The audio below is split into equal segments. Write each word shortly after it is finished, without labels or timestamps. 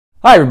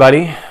Hi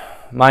everybody,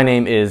 my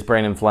name is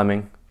Brandon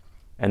Fleming,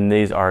 and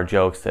these are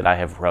jokes that I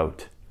have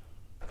wrote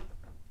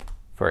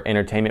for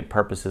entertainment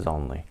purposes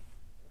only.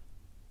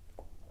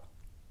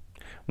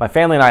 My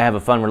family and I have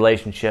a fun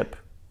relationship.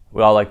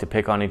 We all like to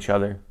pick on each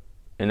other,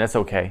 and that's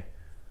okay.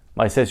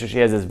 My sister, she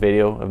has this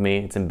video of me,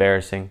 it's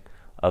embarrassing,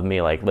 of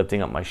me like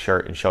lifting up my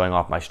shirt and showing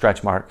off my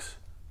stretch marks.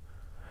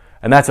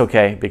 And that's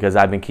okay, because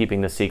I've been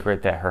keeping the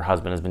secret that her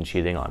husband has been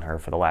cheating on her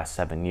for the last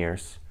 7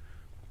 years.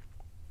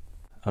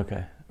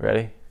 Okay,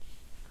 ready?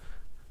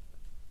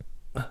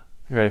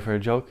 You ready for a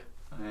joke?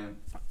 I am.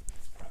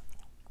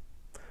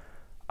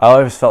 I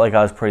always felt like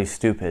I was pretty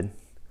stupid.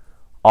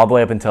 All the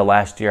way up until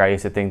last year, I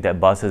used to think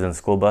that buses and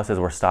school buses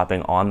were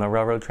stopping on the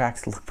railroad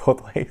tracks to look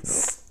both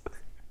ways.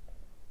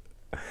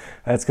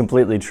 That's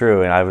completely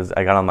true. And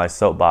I got on my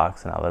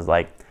soapbox and I was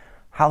like,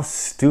 how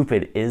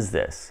stupid is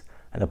this?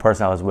 And the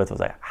person I was with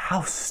was like,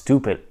 how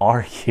stupid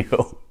are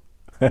you?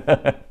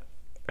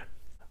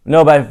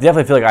 No, but I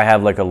definitely feel like I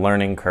have like a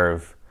learning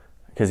curve.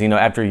 Because, you know,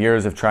 after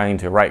years of trying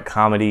to write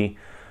comedy,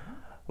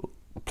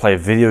 play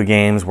video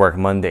games, work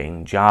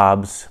mundane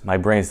jobs, my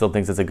brain still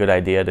thinks it's a good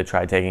idea to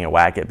try taking a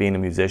whack at being a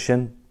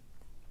musician.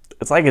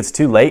 It's like it's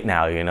too late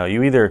now, you know.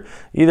 You either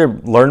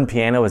learn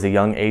piano as a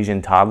young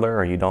Asian toddler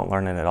or you don't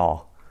learn it at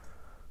all.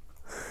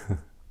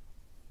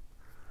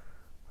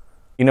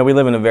 You know, we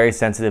live in a very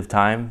sensitive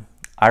time.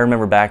 I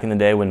remember back in the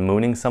day when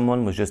mooning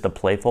someone was just a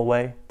playful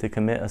way to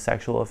commit a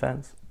sexual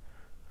offense.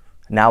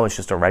 Now it's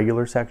just a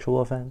regular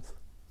sexual offense.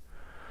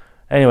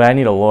 Anyway, I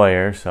need a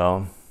lawyer,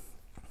 so...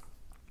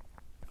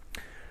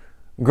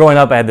 Growing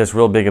up, I had this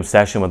real big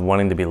obsession with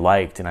wanting to be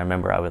liked, and I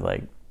remember I would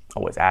like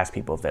always ask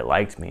people if they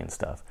liked me and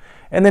stuff.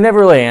 And they never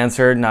really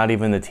answered, not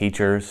even the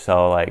teachers,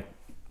 so like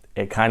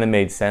it kind of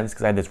made sense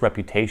because I had this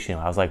reputation.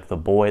 I was like the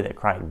boy that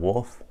cried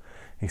wolf,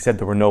 except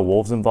there were no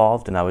wolves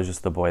involved, and I was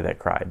just the boy that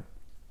cried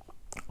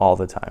all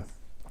the time.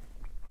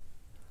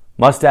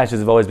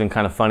 Mustaches have always been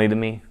kind of funny to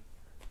me.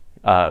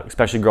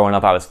 Especially growing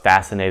up, I was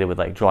fascinated with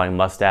like drawing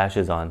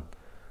mustaches on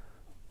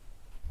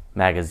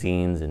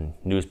magazines and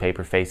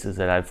newspaper faces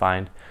that I'd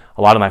find.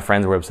 A lot of my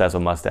friends were obsessed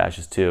with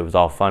mustaches too. It was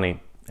all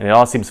funny. And it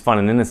all seems fun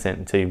and innocent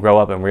until you grow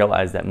up and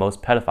realize that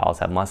most pedophiles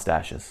have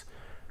mustaches.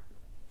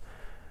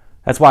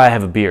 That's why I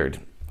have a beard.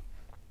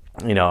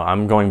 You know,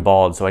 I'm going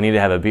bald, so I need to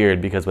have a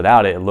beard because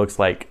without it, it looks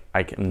like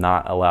I'm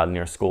not allowed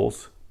near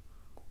schools.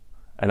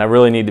 And I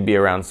really need to be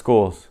around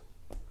schools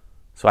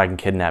so I can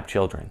kidnap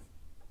children.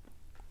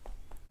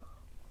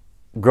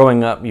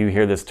 Growing up, you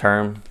hear this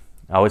term.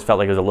 I always felt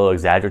like it was a little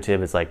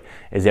exaggerative. It's like,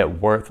 is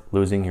it worth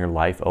losing your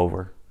life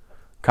over?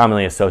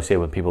 Commonly associated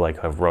with people like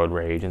who have road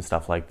rage and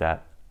stuff like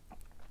that.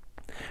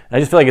 And I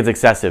just feel like it's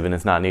excessive and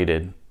it's not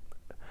needed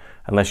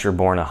unless you're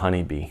born a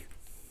honeybee.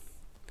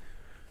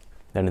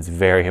 Then it's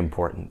very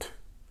important.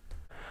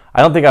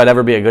 I don't think I would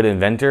ever be a good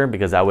inventor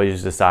because I would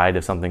just decide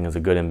if something is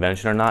a good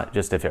invention or not,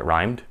 just if it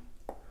rhymed.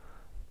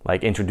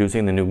 Like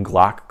introducing the new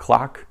Glock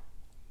clock.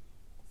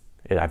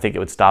 I think it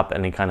would stop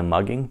any kind of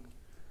mugging.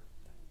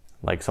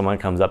 Like someone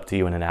comes up to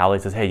you in an alley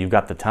and says, hey, you've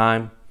got the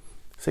time?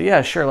 So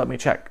yeah, sure, let me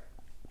check.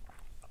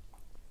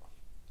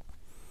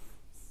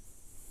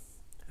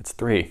 It's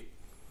 3.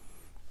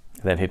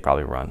 And then he'd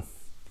probably run.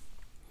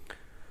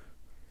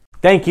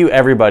 Thank you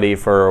everybody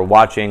for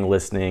watching,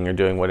 listening, or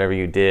doing whatever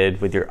you did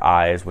with your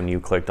eyes when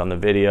you clicked on the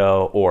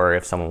video, or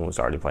if someone was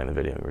already playing the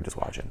video and you were just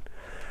watching.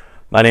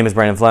 My name is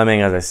Brandon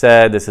Fleming. As I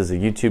said, this is a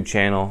YouTube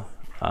channel.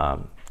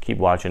 Keep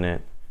watching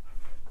it.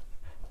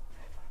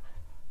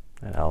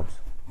 That helps.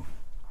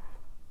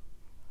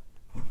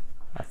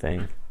 I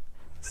think.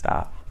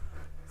 Stop.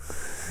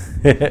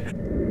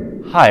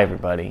 Hi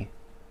everybody.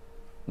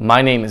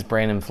 My name is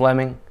Brandon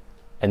Fleming,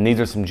 and these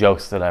are some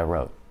jokes that I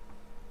wrote.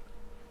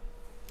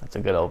 That's a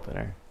good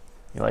opener.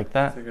 You like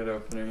that? That's a good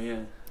opener,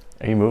 yeah.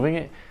 Are you moving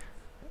it?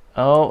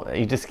 Oh,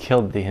 you just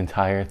killed the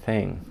entire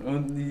thing.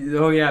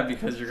 Oh yeah,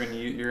 because you're gonna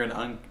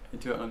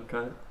do it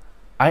uncut.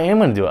 I am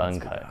gonna do it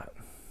uncut.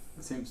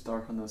 It seems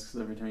dark on this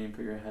because every time you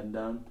put your head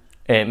down,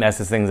 It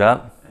messes things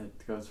up.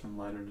 it goes from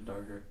lighter to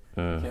darker.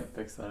 Mm. You can't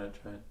fix that. I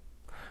tried.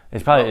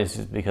 It's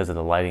just because of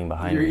the lighting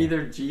behind You're me.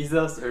 either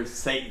Jesus or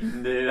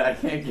Satan, dude. I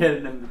can't get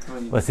it in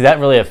between. Well, see, that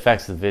really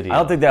affects the video. I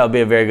don't think that would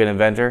be a very good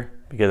inventor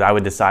because I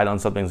would decide on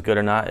something's good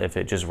or not if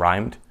it just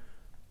rhymed.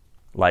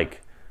 Like,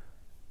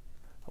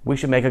 we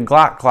should make a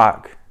Glock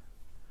clock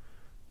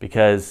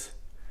because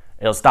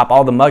it'll stop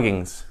all the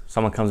muggings.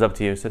 Someone comes up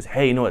to you and says,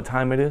 hey, you know what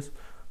time it is?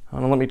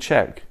 Oh, let me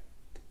check.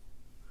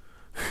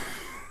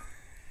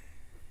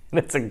 And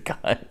it's a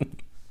gun.